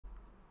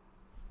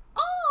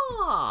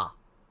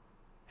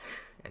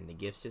And the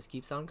gifts just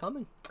keeps on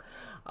coming.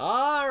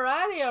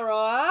 Alrighty,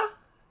 Aurora.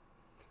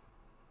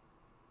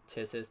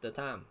 This is the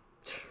time.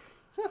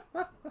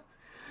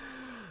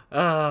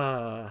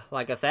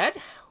 Like I said,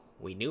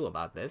 we knew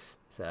about this,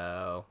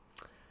 so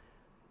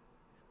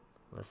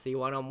let's see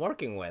what I'm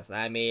working with.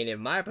 I mean, if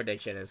my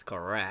prediction is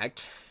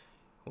correct,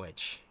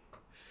 which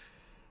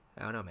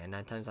I don't know, man,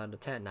 9 times out of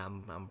 10,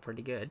 I'm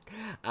pretty good.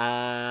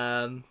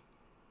 Again,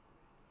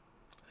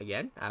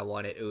 I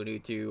wanted Eun-Woo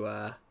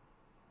to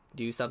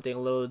do something a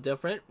little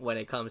different when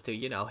it comes to,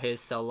 you know, his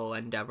solo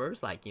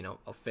endeavors, like, you know,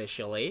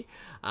 officially.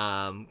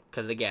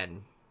 Because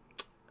again,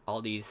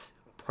 all these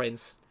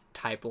Prince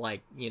type,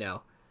 like, you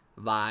know,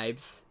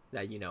 vibes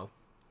that, you know,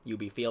 you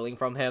be feeling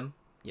from him,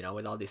 you know,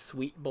 with all this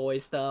sweet boy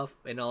stuff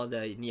and all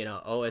the, you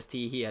know, OST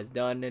he has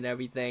done and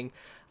everything.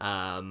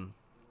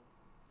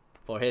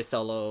 For his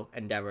solo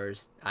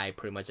endeavors, I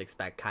pretty much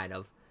expect kind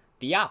of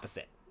the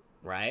opposite,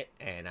 right?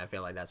 And I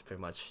feel like that's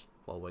pretty much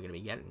what we're gonna be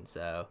getting.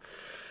 So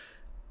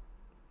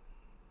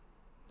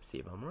let's see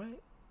if I'm right.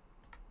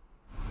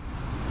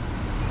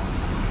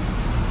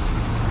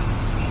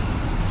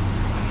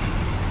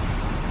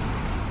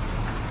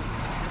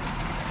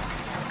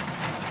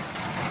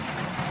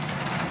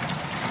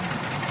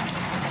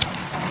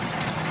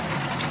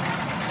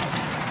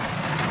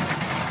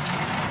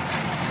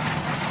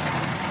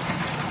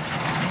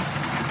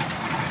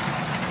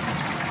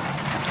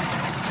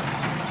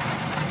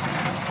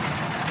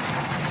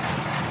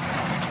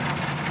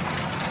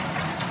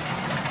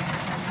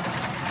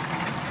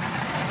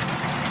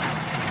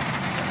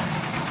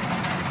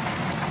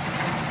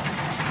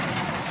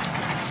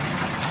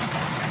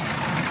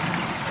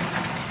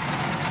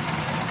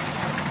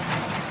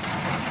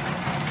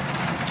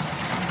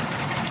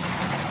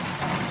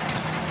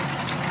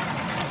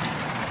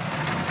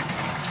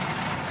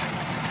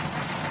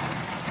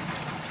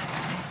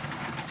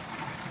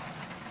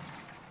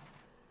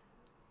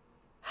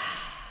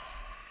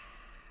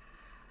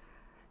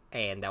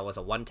 And that was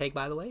a one take,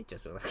 by the way.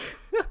 Just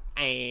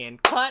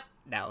and cut.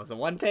 That was a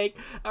one take.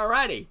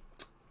 Alrighty.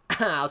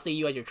 I'll see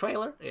you at your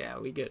trailer. Yeah,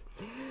 we good.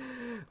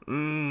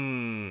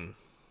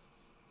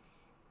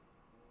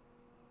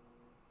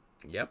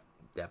 Yep,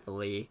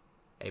 definitely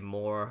a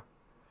more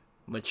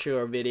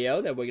mature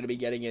video that we're gonna be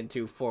getting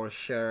into for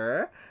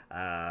sure.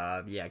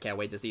 Yeah, I can't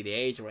wait to see the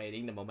age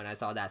rating. The moment I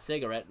saw that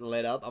cigarette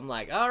lit up, I'm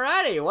like,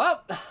 alrighty,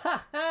 well,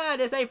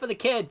 this ain't for the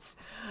kids.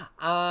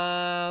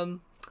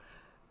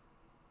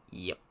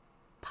 Yep.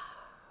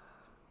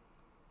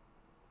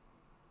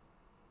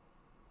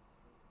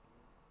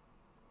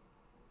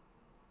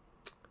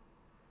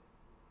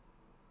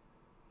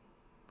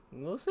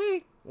 We'll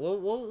see.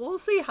 We'll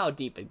see how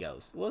deep it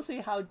goes. We'll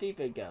see how deep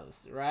it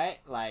goes, right?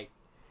 Like,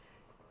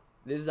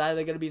 this is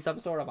either gonna be some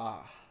sort of a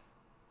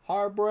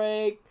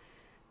heartbreak,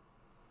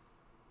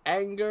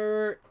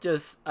 anger,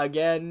 just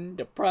again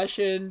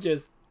depression.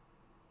 Just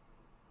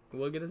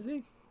we're gonna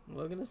see.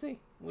 We're gonna see.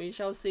 We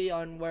shall see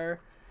on where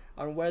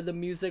the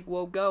music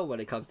will go when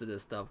it comes to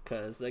this stuff.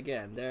 Cause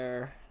again,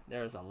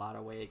 there's a lot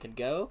of way it can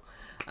go.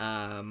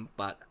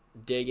 But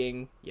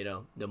digging, you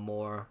know, the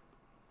more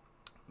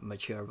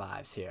mature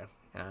vibes here.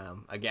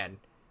 Again,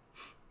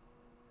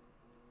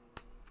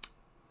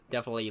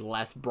 definitely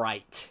less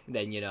bright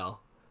than, you know,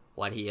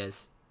 what he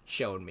has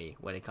shown me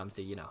when it comes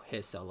to, you know,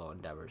 his solo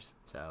endeavors.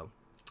 So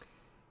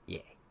yeah,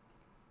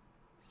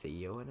 see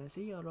you when I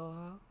see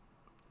you.